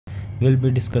we'll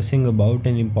be discussing about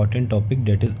an important topic,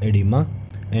 that is edema,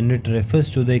 and it refers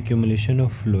to the accumulation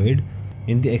of fluid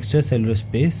in the extracellular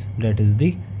space, that is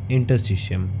the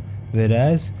interstitium.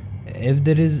 Whereas if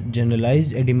there is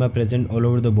generalized edema present all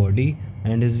over the body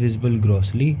and is visible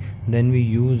grossly, then we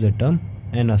use the term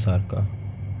anasarca.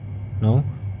 Now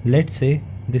let's say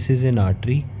this is an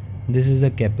artery, this is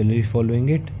the capillary following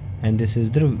it, and this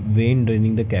is the vein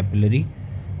draining the capillary.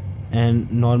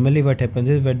 And normally what happens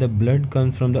is, when the blood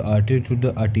comes from the artery to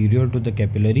the arteriole to the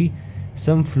capillary,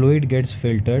 some fluid gets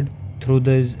filtered through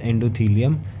this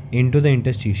endothelium into the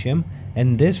interstitium,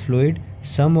 and this fluid,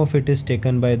 some of it is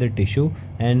taken by the tissue,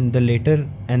 and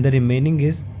the remaining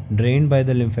is drained by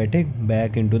the lymphatic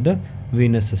back into the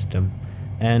venous system.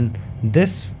 And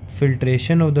this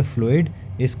filtration of the fluid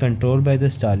is controlled by the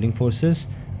stalling forces,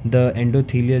 the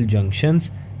endothelial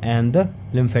junctions, and the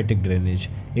lymphatic drainage.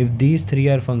 If these three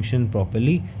are functioned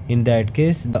properly, in that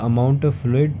case the amount of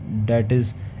fluid that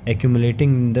is accumulating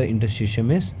in the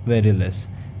interstitium is very less.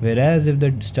 Whereas if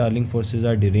the stalling forces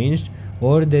are deranged,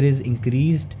 or there is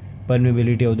increased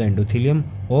permeability of the endothelium,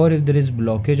 or if there is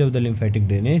blockage of the lymphatic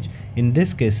drainage, in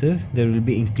these cases there will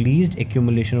be increased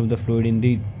accumulation of the fluid in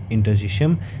the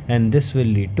interstitium, and this will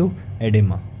lead to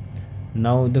edema.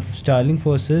 Now the stalling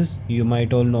forces you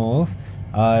might all know of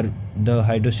are the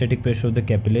hydrostatic pressure of the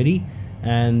capillary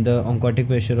and the oncotic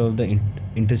pressure of the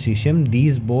interstitium.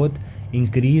 These both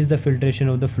increase the filtration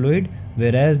of the fluid,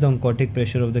 whereas the oncotic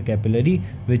pressure of the capillary,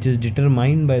 which is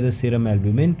determined by the serum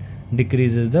albumin,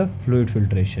 decreases the fluid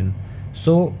filtration.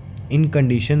 So in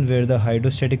conditions where the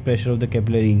hydrostatic pressure of the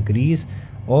capillary increase,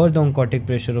 or the oncotic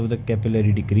pressure of the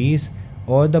capillary decrease,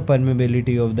 or the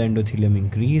permeability of the endothelium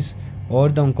increase, or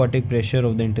the oncotic pressure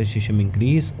of the interstitium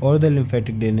increase, or the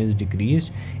lymphatic drainage decreased,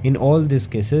 in all these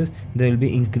cases there will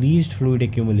be increased fluid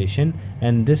accumulation,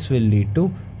 and this will lead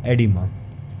to edema.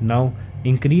 Now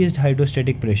increased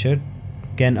hydrostatic pressure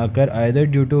can occur either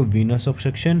due to venous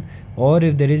obstruction, or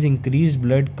if there is increased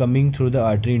blood coming through the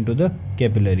artery into the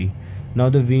capillary. Now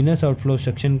the venous outflow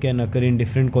obstruction can occur in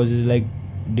different causes like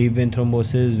deep vein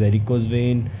thrombosis, varicose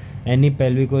vein, any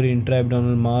pelvic or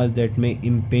intra-abdominal mass that may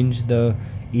impinge the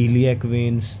iliac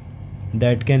veins,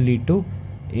 that can lead to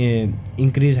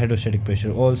increased hydrostatic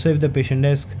pressure. Also, if the patient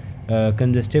has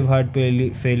congestive heart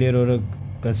failure or a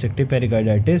constrictive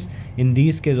pericarditis, in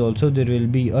these cases also there will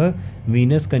be a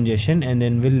venous congestion, and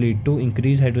then will lead to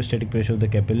increased hydrostatic pressure of the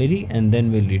capillary, and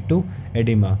then will lead to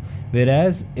edema.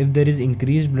 Whereas if there is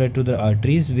increased blood to the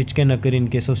arteries, which can occur in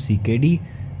case of CKD,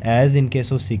 as in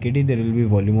case of CKD there will be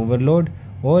volume overload,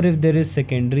 or if there is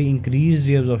secondary increased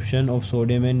reabsorption of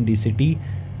sodium and DCT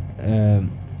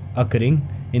occurring,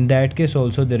 in that case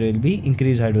also there will be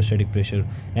increased hydrostatic pressure.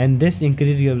 And this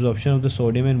increased reabsorption of the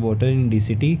sodium and water in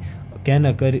DCT can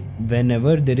occur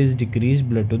whenever there is decreased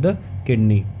blood to the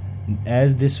kidney,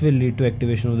 as this will lead to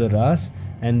activation of the RAS,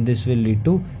 and this will lead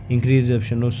to increased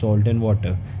absorption of salt and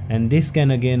water, and this can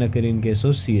again occur in case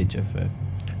of CHF.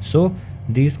 So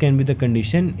these can be the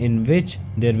condition in which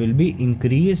there will be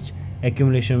increased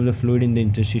accumulation of the fluid in the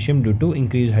interstitium due to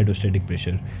increased hydrostatic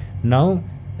pressure. Now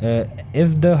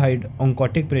if the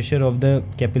oncotic pressure of the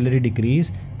capillary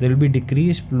decrease, there will be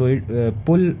decreased fluid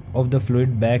pull of the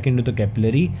fluid back into the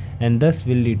capillary, and thus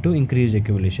will lead to increased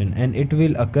accumulation, and it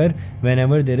will occur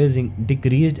whenever there is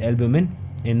decreased albumin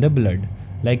in the blood,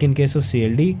 like in case of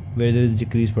CLD where there is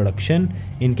decreased production,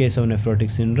 in case of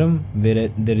nephrotic syndrome where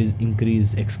there is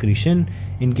increased excretion,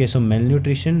 in case of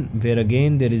malnutrition where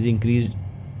again there is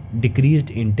decreased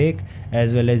intake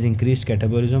as well as increased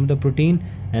catabolism of the protein,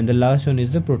 and the last one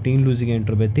is the protein losing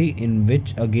enteropathy, in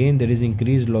which again there is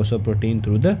increased loss of protein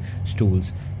through the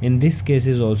stools. In these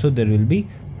cases also there will be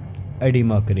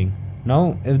edema occurring.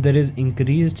 Now if there is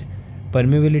increased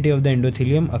permeability of the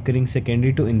endothelium occurring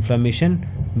secondary to inflammation,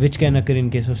 which can occur in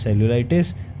case of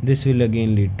cellulitis, this will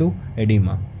again lead to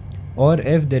edema. Or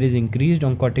if there is increased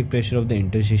oncotic pressure of the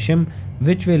interstitium,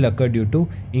 which will occur due to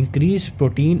increased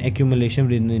protein accumulation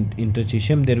within the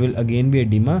interstitium, there will again be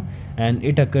edema, and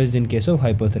it occurs in case of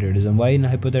hypothyroidism. Why in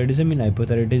hypothyroidism? In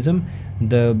hypothyroidism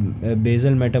the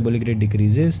basal metabolic rate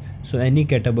decreases, so any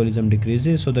catabolism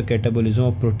decreases, so the catabolism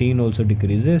of protein also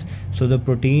decreases, so the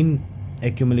protein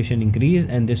accumulation increase,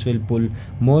 and this will pull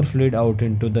more fluid out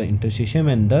into the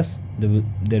interstitium, and thus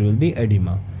there will be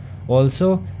edema.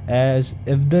 Also, as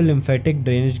if the lymphatic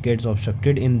drainage gets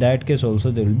obstructed, in that case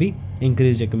also there will be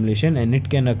increased accumulation, and it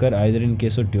can occur either in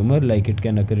case of tumor, like it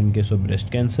can occur in case of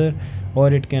breast cancer,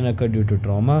 or it can occur due to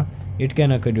trauma, it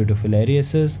can occur due to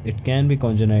filariasis, it can be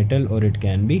congenital, or it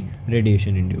can be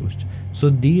radiation induced. So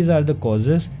these are the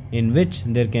causes in which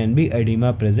there can be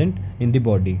edema present in the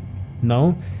body.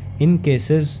 Now in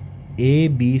cases A,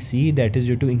 B, C, that is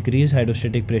due to increased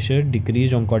hydrostatic pressure,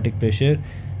 decreased oncotic pressure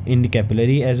in the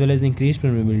capillary, as well as increased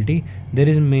permeability, there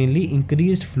is mainly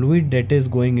increased fluid that is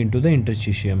going into the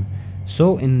interstitium.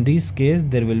 So in this case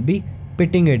there will be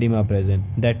pitting edema present,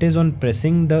 that is on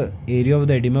pressing the area of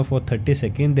the edema for 30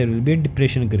 seconds there will be a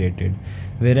depression created.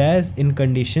 Whereas in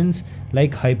conditions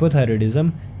like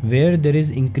hypothyroidism, where there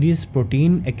is increased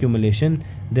protein accumulation,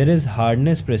 there is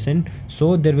hardness present,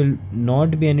 so there will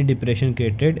not be any depression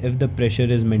created if the pressure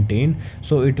is maintained,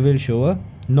 so it will show a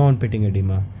non-pitting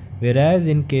edema. Whereas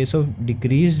in case of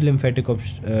decreased lymphatic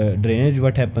drainage,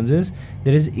 what happens is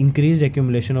there is increased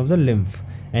accumulation of the lymph,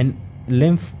 and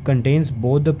lymph contains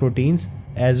both the proteins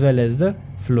as well as the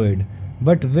fluid,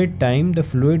 but with time the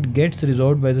fluid gets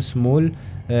resolved by the small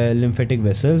lymphatic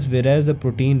vessels, whereas the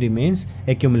protein remains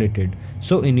accumulated.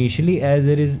 So initially, as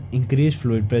there is increased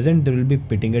fluid present, there will be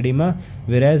pitting edema,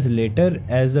 whereas later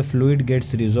as the fluid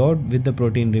gets resolved with the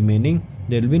protein remaining,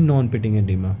 there will be non-pitting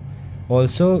edema.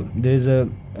 Also there is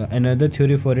another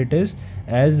theory for it is,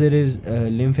 as there is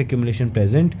lymph accumulation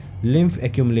present, lymph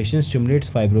accumulation stimulates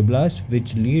fibroblasts,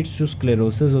 which leads to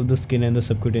sclerosis of the skin and the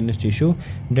subcutaneous tissue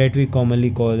that we commonly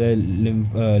call a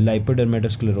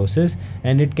lipodermatosclerosis,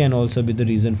 and it can also be the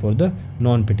reason for the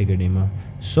non-pitting edema.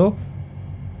 So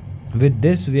with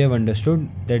this we have understood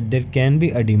that there can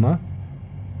be edema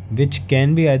which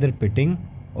can be either pitting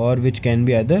or which can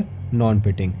be either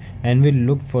non-pitting, and we'll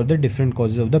look for the different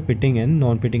causes of the pitting and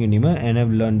non-pitting edema and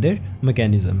have learned their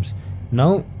mechanisms.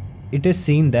 Now it is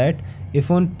seen that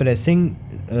if on pressing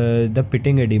the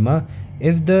pitting edema,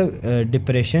 if the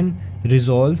depression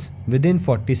resolves within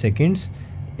 40 seconds,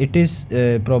 it is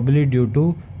probably due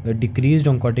to decreased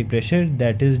oncotic pressure,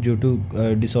 that is due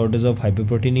to disorders of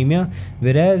hyperproteinemia.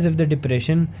 Whereas if the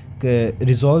depression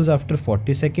resolves after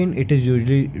 40 seconds, it is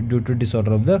usually due to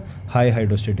disorder of the high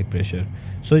hydrostatic pressure.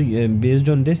 So based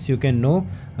on this you can know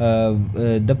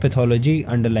the pathology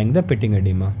underlying the pitting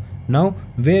edema. Now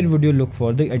where would you look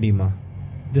for the edema?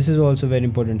 This is also very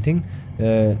important thing,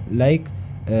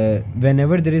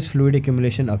 whenever there is fluid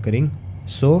accumulation occurring,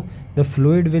 so the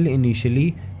fluid will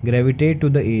initially gravitate to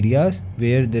the areas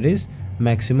where there is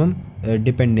maximum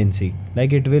dependency,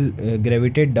 like it will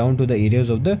gravitate down to the areas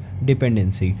of the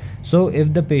dependency. So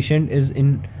if the patient is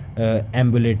in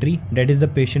ambulatory, that is the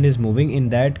patient is moving, in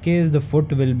that case the foot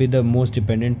will be the most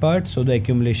dependent part, so the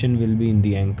accumulation will be in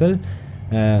the ankle.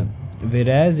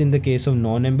 Whereas in the case of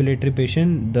non-ambulatory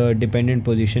patient, the dependent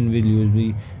position will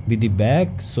usually be the back,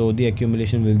 so the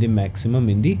accumulation will be maximum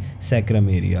in the sacrum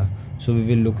area, so we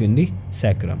will look in the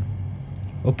sacrum.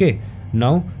 Okay,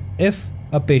 now if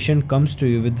a patient comes to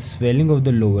you with swelling of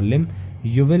the lower limb,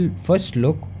 you will first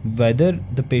look whether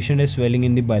the patient has swelling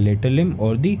in the bilateral limb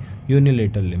or the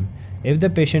unilateral limb. If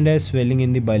the patient has swelling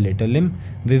in the bilateral limb,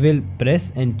 we will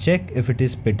press and check if it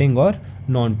is pitting or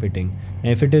non-pitting.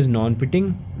 And if it is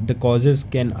non-pitting, the causes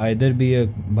can either be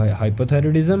by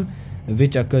hypothyroidism,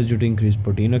 which occurs due to increased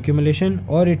protein accumulation,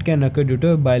 or it can occur due to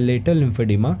a bilateral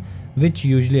lymphedema, which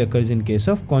usually occurs in case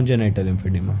of congenital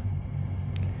lymphedema.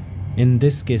 In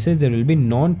this cases there will be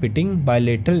non-pitting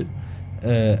bilateral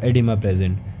edema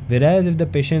present. Whereas if the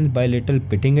patient's bilateral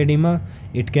pitting edema,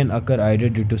 it can occur either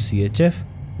due to CHF,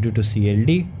 due to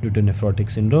CLD, due to nephrotic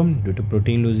syndrome, due to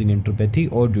protein losing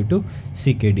enteropathy, or due to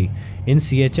CKD. In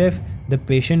CHF, the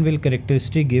patient will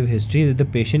characteristically give history that the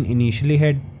patient initially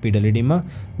had pedal edema,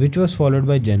 which was followed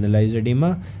by generalized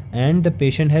edema, and the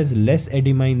patient has less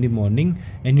edema in the morning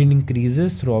and it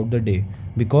increases throughout the day,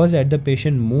 because as the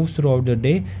patient moves throughout the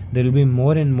day, there will be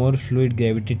more and more fluid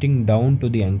gravitating down to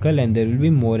the ankle and there will be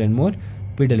more and more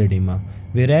pedal edema.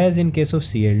 Whereas in case of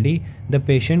CLD, the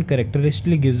patient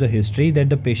characteristically gives a history that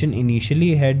the patient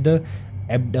initially had the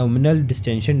abdominal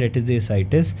distension, that is the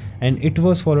ascites, and it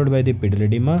was followed by the pedal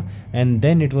edema, and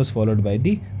then it was followed by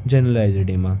the generalized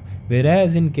edema.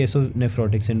 Whereas in case of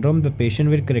nephrotic syndrome, the patient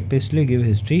will characteristically give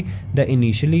history that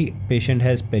initially patient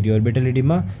has periorbital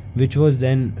edema, which was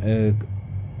then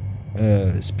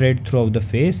spread throughout the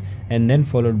face and then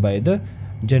followed by the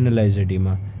generalized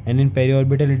edema. And in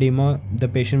periorbital edema, the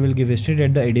patient will give history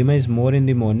that the edema is more in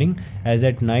the morning, as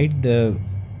at night the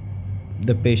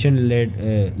patient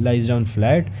lies down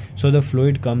flat, so the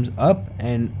fluid comes up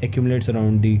and accumulates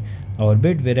around the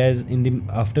orbit, whereas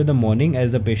after the morning,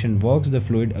 as the patient walks, the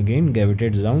fluid again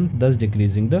gravitates down, thus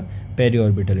decreasing the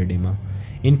periorbital edema.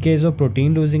 In case of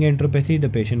protein losing enteropathy, the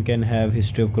patient can have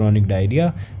history of chronic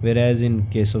diarrhea, whereas in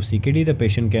case of CKD, the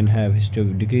patient can have history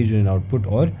of decreased urine output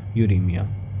or uremia.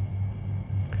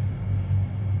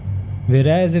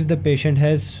 Whereas if the patient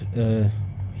has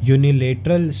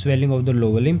unilateral swelling of the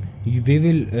lower limb, we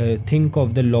will think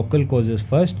of the local causes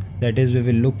first, that is we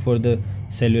will look for the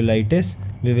cellulitis,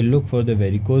 we will look for the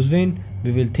varicose vein,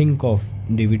 we will think of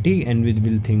DVT, and we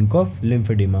will think of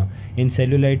lymphedema. In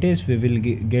cellulitis, we will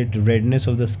get redness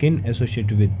of the skin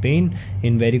associated with pain.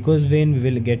 In varicose vein,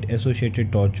 we will get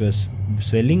associated tortuous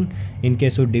swelling. In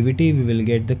case of DVT, we will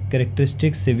get the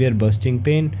characteristic severe bursting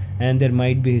pain, and there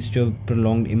might be history of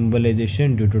prolonged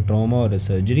immobilization due to trauma or a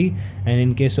surgery. And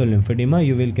in case of lymphedema,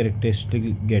 you will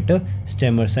characteristically get a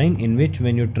stammer sign, in which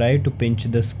when you try to pinch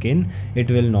the skin, it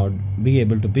will not be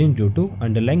able to pinch due to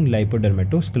underlying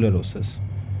lipodermatosclerosis.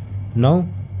 Now,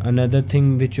 another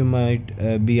thing which you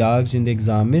might be asked in the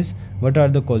exam is, what are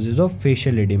the causes of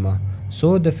facial edema?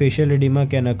 So the facial edema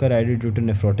can occur either due to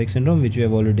nephrotic syndrome, which we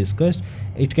have already discussed.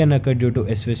 It can occur due to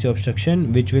SVC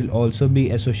obstruction, which will also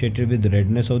be associated with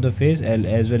redness of the face,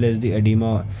 as well as the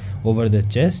edema over the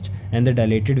chest and the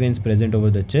dilated veins present over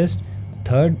the chest.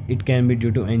 Third, it can be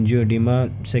due to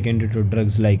angioedema secondary to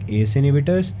drugs like ACE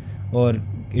inhibitors, or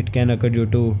it can occur due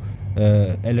to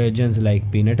allergens like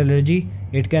peanut allergy.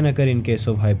 It can occur in case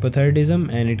of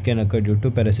hypothyroidism, and it can occur due to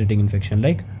parasitic infection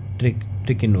like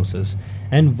trichinosis.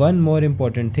 And one more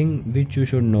important thing which you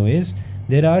should know is,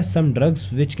 there are some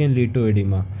drugs which can lead to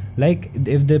edema. Like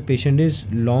if the patient is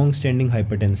long standing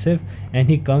hypertensive and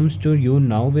he comes to you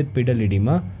now with pedal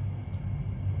edema,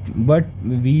 what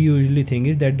we usually think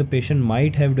is that the patient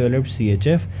might have developed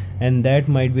CHF, and that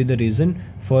might be the reason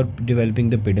for developing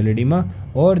the pedal edema,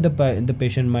 or the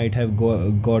patient might have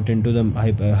got into the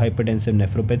hypertensive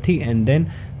nephropathy, and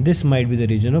then this might be the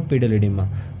reason of pedal edema.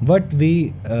 What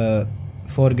we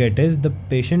forget is, the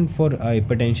patient for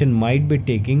hypertension might be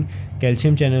taking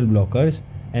calcium channel blockers,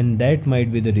 and that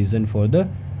might be the reason for the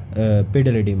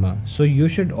pedal edema. So you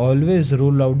should always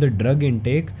rule out the drug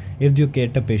intake if you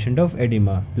get a patient of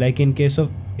edema. Like in case of,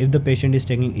 if the patient is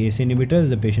taking ACE inhibitors,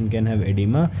 the patient can have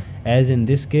edema, as in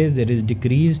this case there is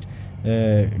decreased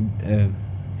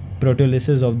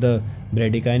proteolysis of the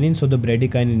bradykinin, so the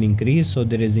bradykinin increase, so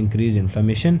there is increased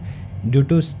inflammation. Due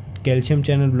to calcium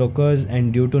channel blockers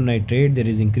and due to nitrate, there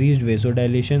is increased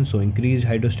vasodilation, so increased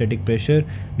hydrostatic pressure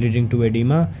leading to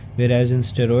edema. Whereas in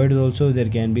steroids also there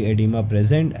can be edema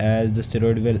present, as the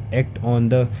steroid will act on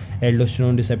the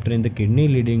aldosterone receptor in the kidney,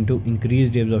 leading to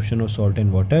increased absorption of salt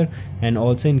and water. And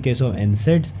also in case of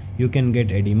NSAIDs, you can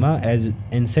get edema, as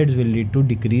NSAIDs will lead to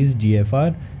decreased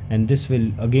GFR, and this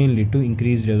will again lead to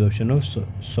increased absorption of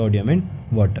sodium and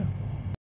water.